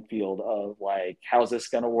minefield of like, how's this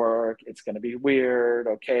going to work? It's going to be weird.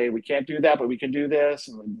 Okay, we can't do that, but we can do this.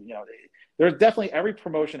 And, there's definitely, every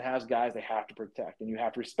promotion has guys they have to protect, and you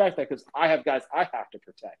have to respect that, because I have guys I have to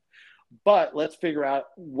protect. But let's figure out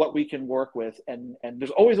what we can work with, and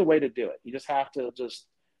there's always a way to do it. You just have to just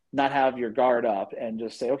not have your guard up and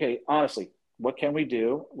just say, okay, honestly, what can we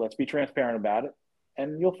do? Let's be transparent about it,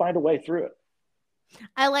 and you'll find a way through it.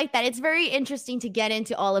 I like that. It's very interesting to get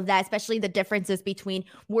into all of that, especially the differences between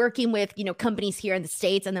working with, companies here in the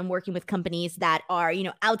States and then working with companies that are,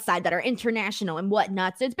 outside, that are international and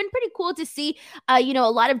whatnot. So it's been pretty cool to see, a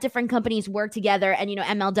lot of different companies work together, and,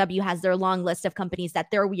 MLW has their long list of companies that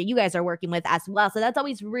you guys are working with as well. So that's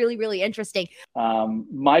always really, really interesting.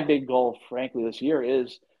 My big goal, frankly, this year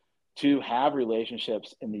is to have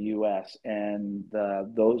relationships in the U.S., and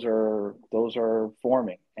those are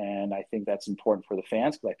forming, and I think that's important for the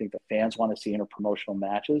fans, because I think the fans want to see interpromotional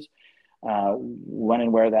matches. When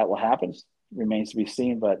and where that will happen remains to be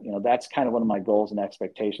seen, but that's kind of one of my goals and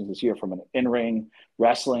expectations this year from an in-ring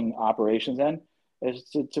wrestling operations end, is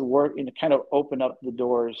to work and to kind of open up the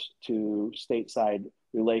doors to stateside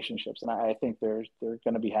relationships, and I think they're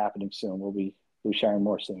going to be happening soon. We'll be sharing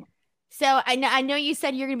more soon. So I know you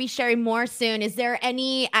said you're going to be sharing more soon. Is there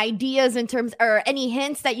any ideas in terms, or any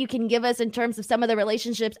hints that you can give us in terms of some of the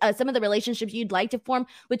relationships you'd like to form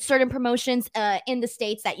with certain promotions in the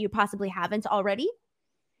States that you possibly haven't already?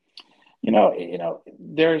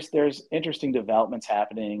 There's interesting developments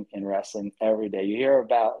happening in wrestling every day. You hear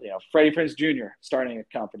about, Freddie Prinze Jr. starting a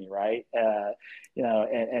company, right?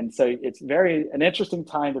 And so it's an interesting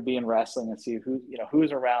time to be in wrestling and see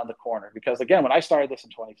who's around the corner. Because again, when I started this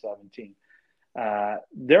in 2017,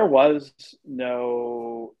 there was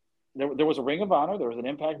a Ring of Honor, there was an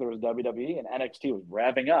Impact, there was WWE, and NXT was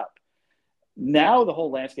revving up. Now the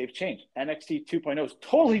whole landscape's changed. NXT 2.0 is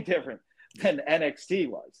totally different than NXT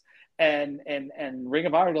was. And Ring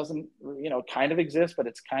of Honor doesn't, kind of exist, but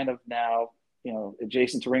it's kind of now,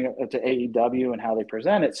 adjacent to AEW and how they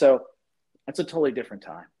present it. So it's a totally different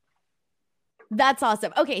time. That's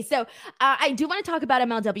awesome. Okay, so I do want to talk about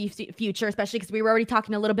MLW future, especially because we were already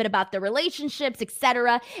talking a little bit about the relationships,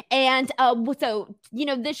 etc. And so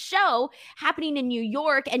this show happening in New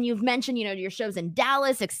York, and you've mentioned your shows in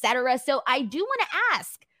Dallas, etc. So I do want to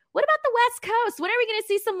ask. What about the West Coast? When are we going to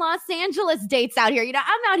see some Los Angeles dates out here?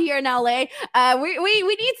 I'm out here in LA.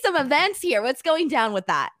 We need some events here. What's going down with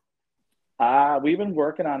that? We've been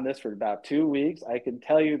working on this for about 2 weeks. I can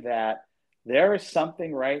tell you that there is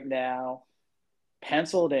something right now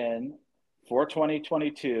penciled in for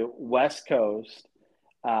 2022 West Coast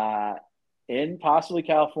uh, in possibly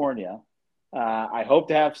California. I hope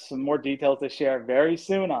to have some more details to share very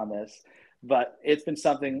soon on this, but it's been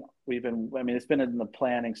something it's been in the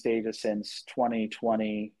planning stages since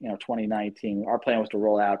 2020, 2019. Our plan was to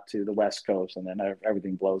roll out to the West Coast and then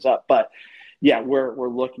everything blows up. But yeah, we're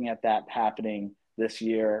looking at that happening this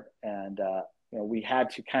year. And, we had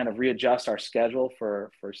to kind of readjust our schedule for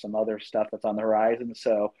some other stuff that's on the horizon.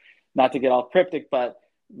 So not to get all cryptic, but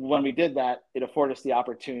when we did that, it afforded us the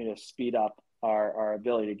opportunity to speed up our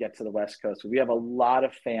ability to get to the West Coast. So we have a lot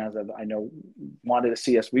of fans that I know wanted to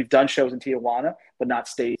see us. We've done shows in Tijuana, but not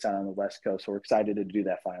stateside on the West Coast. So we're excited to do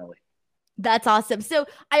that finally. That's awesome. So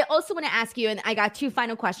I also want to ask you, and I got two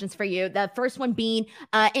final questions for you. The first one being,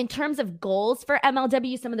 in terms of goals for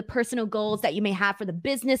MLW, some of the personal goals that you may have for the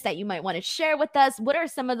business that you might want to share with us. What are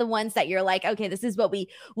some of the ones that you're like, okay, this is what we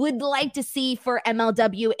would like to see for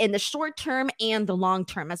MLW in the short term and the long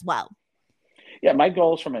term as well? Yeah, my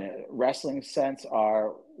goals from a wrestling sense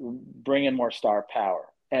are bring in more star power.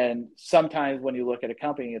 And sometimes when you look at a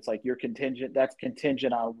company, it's like that's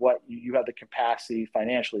contingent on what you have the capacity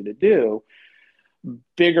financially to do.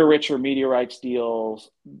 Bigger, richer media rights deals,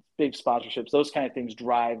 big sponsorships, those kind of things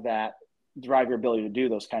drive your ability to do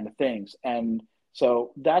those kind of things. And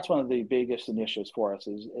so that's one of the biggest initiatives for us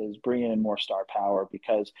is bringing in more star power,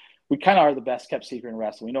 because we kind of are the best kept secret in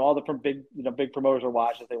wrestling. We know all the big promoters are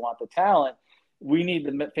watching if they want the talent. We need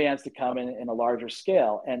the fans to come in a larger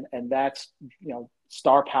scale, and that's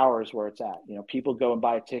star power is where it's at. People go and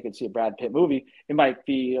buy a ticket to see a Brad Pitt movie. It might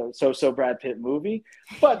be a so-so Brad Pitt movie,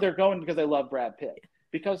 but they're going because they love Brad Pitt,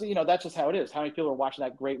 because that's just how it is. How many people are watching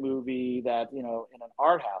that great movie that in an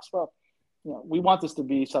art house? Well, we want this to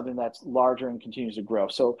be something that's larger and continues to grow.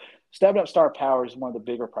 So stepping up star power is one of the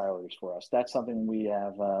bigger priorities for us. That's something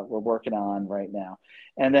we're working on right now.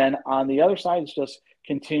 And then on the other side, it's just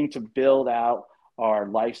continue to build out our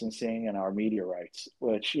licensing and our media rights,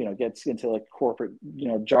 which gets into like corporate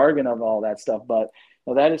jargon of all that stuff. But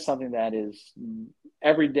that is something that is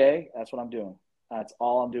every day. That's what I'm doing. That's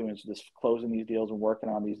all I'm doing is just closing these deals and working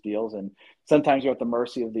on these deals. And sometimes you're at the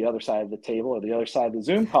mercy of the other side of the table or the other side of the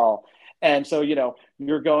Zoom call. And so,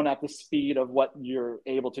 you're going at the speed of what you're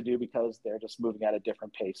able to do because they're just moving at a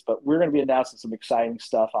different pace. But we're going to be announcing some exciting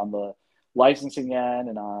stuff on the licensing end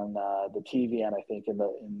and on the TV end, I think, in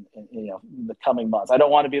the coming months. I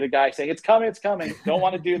don't want to be the guy saying it's coming. Don't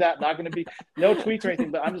want to do that. Not going to be no tweets or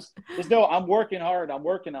anything, but I'm working hard. I'm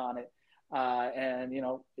working on it.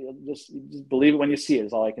 And just believe it when you see it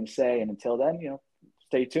is all I can say. And until then,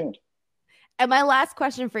 stay tuned. And my last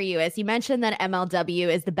question for you is, you mentioned that MLW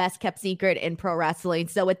is the best kept secret in pro wrestling.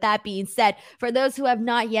 So with that being said, for those who have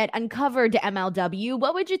not yet uncovered MLW,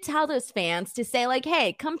 what would you tell those fans to say, like,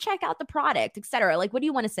 hey, come check out the product, etc.? Like, what do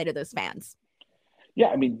you want to say to those fans?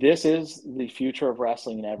 Yeah, this is the future of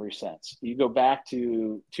wrestling in every sense. You go back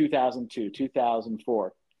to 2002,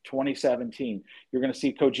 2004, 2017, you're going to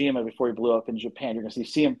see Kojima before he blew up in Japan. You're going to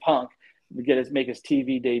see CM Punk make his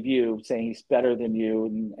TV debut saying he's better than you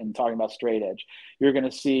and talking about straight edge. You're going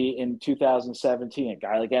to see in 2017 a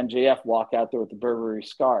guy like MJF walk out there with the Burberry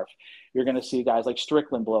scarf. You're going to see guys like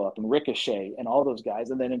Strickland blow up and Ricochet and all those guys.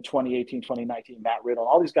 And then in 2018, 2019, Matt Riddle,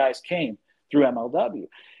 all these guys came through MLW.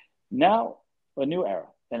 Now a new era,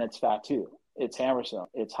 and it's Fatu. It's Hammerstone,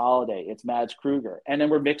 it's Holiday, it's Mads Kruger. And then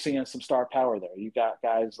we're mixing in some star power there. You got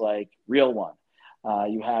guys like Real One.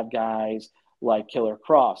 You have guys like Killer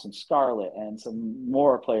Cross and Scarlet and some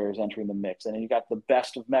more players entering the mix. And then you got the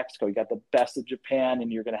best of Mexico, you got the best of Japan,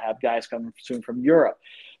 and you're going to have guys coming soon from Europe.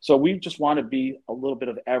 So we just want to be a little bit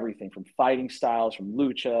of everything, from fighting styles, from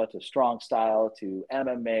lucha to strong style to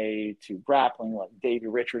MMA to grappling, like Davey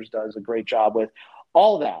Richards does a great job with.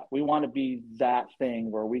 All that. We want to be that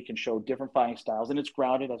thing where we can show different fighting styles, and it's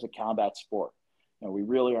grounded as a combat sport. We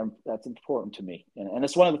really are. That's important to me. And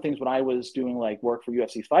it's one of the things when I was doing like work for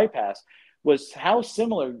UFC Fight Pass was how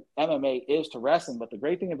similar MMA is to wrestling. But the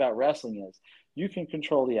great thing about wrestling is you can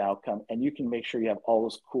control the outcome and you can make sure you have all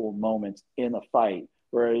those cool moments in the fight.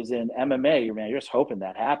 Whereas in MMA, you're just hoping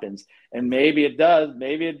that happens. And maybe it does,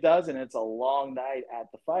 maybe it doesn't. It's a long night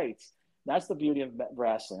at the fights. That's the beauty of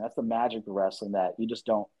wrestling. That's the magic of wrestling that you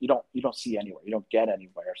don't see anywhere. You don't get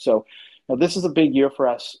anywhere. So, this is a big year for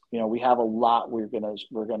us. We have a lot we've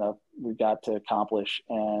got to accomplish,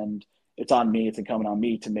 and it's on me. It's incumbent on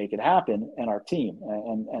me to make it happen, and our team,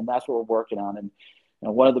 and that's what we're working on. And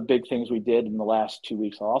one of the big things we did in the last 2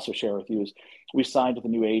 weeks, I'll also share with you, is we signed with a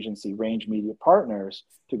new agency, Range Media Partners,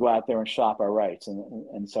 to go out there and shop our rights.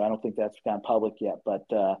 And so I don't think that's gone public yet, but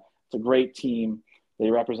it's a great team. They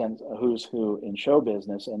represent a who's who in show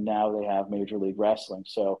business, and now they have Major League Wrestling.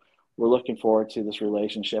 So we're looking forward to this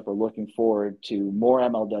relationship. We're looking forward to more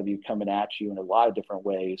MLW coming at you in a lot of different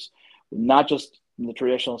ways, not just in the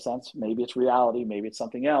traditional sense. Maybe it's reality, maybe it's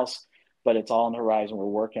something else, but it's all on the horizon. We're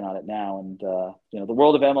working on it now. And, the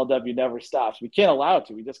world of MLW never stops. We can't allow it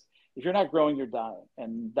to. If you're not growing, you're dying.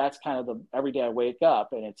 And that's kind of every day I wake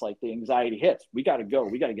up and it's like the anxiety hits. We got to go.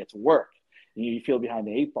 We got to get to work. And you feel behind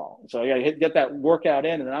the 8 ball. So I got to get that workout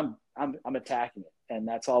in, and then I'm attacking it. And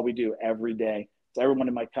that's all we do every day. So everyone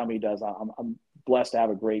in my company does. I'm blessed to have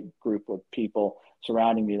a great group of people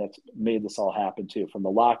surrounding me that's made this all happen too, from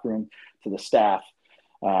the locker room to the staff.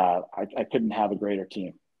 I couldn't have a greater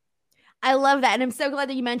team. I love that. And I'm so glad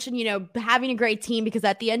that you mentioned, having a great team, because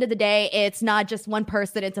at the end of the day, it's not just one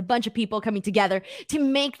person. It's a bunch of people coming together to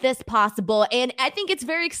make this possible. And I think it's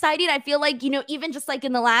very exciting. I feel like, even just like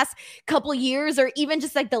in the last couple of years, or even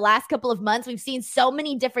just like the last couple of months, we've seen so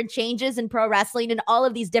many different changes in pro wrestling and all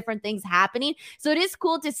of these different things happening. So it is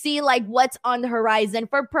cool to see like what's on the horizon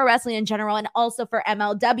for pro wrestling in general, and also for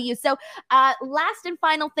MLW. So last and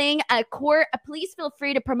final thing, Court, please feel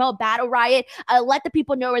free to promote Battle Riot. Let the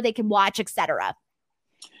people know where they can watch, etc.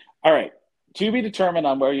 All right. To be determined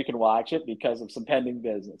on where you can watch it because of some pending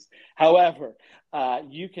business. However,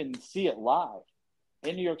 you can see it live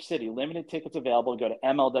in New York City. Limited tickets available. Go to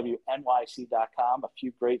MLWNYC.com. A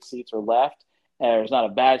few great seats are left. There's not a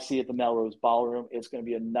bad seat at the Melrose Ballroom. It's going to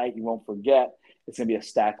be a night you won't forget. It's going to be a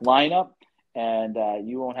stacked lineup, and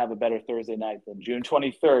you won't have a better Thursday night than June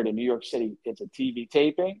 23rd in New York City. It's a TV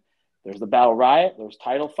taping. There's the Battle Riot. There's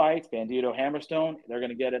title fights. Bandito Hammerstone. They're going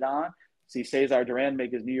to get it on. See Cesar Duran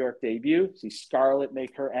make his New York debut. See Scarlett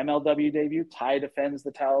make her MLW debut. Ty defends the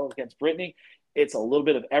title against Brittany. It's a little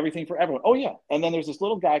bit of everything for everyone. Oh, yeah. And then there's this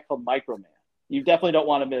little guy called Microman. You definitely don't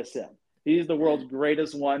want to miss him. He's the world's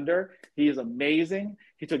greatest wonder. He is amazing.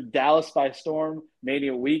 He took Dallas by storm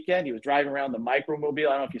Mania weekend. He was driving around the Micromobile.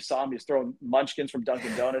 I don't know if you saw him. He was throwing munchkins from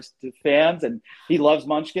Dunkin' Donuts to fans, and he loves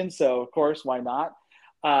munchkins. So, of course, why not?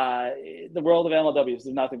 The world of MLW, there's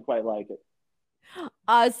nothing quite like it.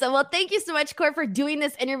 Awesome. Well, thank you so much, Court, for doing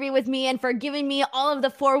this interview with me and for giving me all of the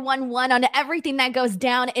 411 on everything that goes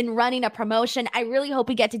down in running a promotion. I really hope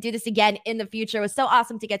we get to do this again in the future. It was so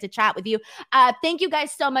awesome to get to chat with you. Thank you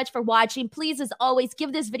guys so much for watching. Please, as always,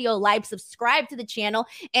 give this video a like, subscribe to the channel.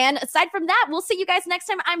 And aside from that, we'll see you guys next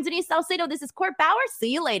time. I'm Denise Salcedo. This is Court Bauer.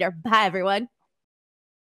 See you later. Bye, everyone.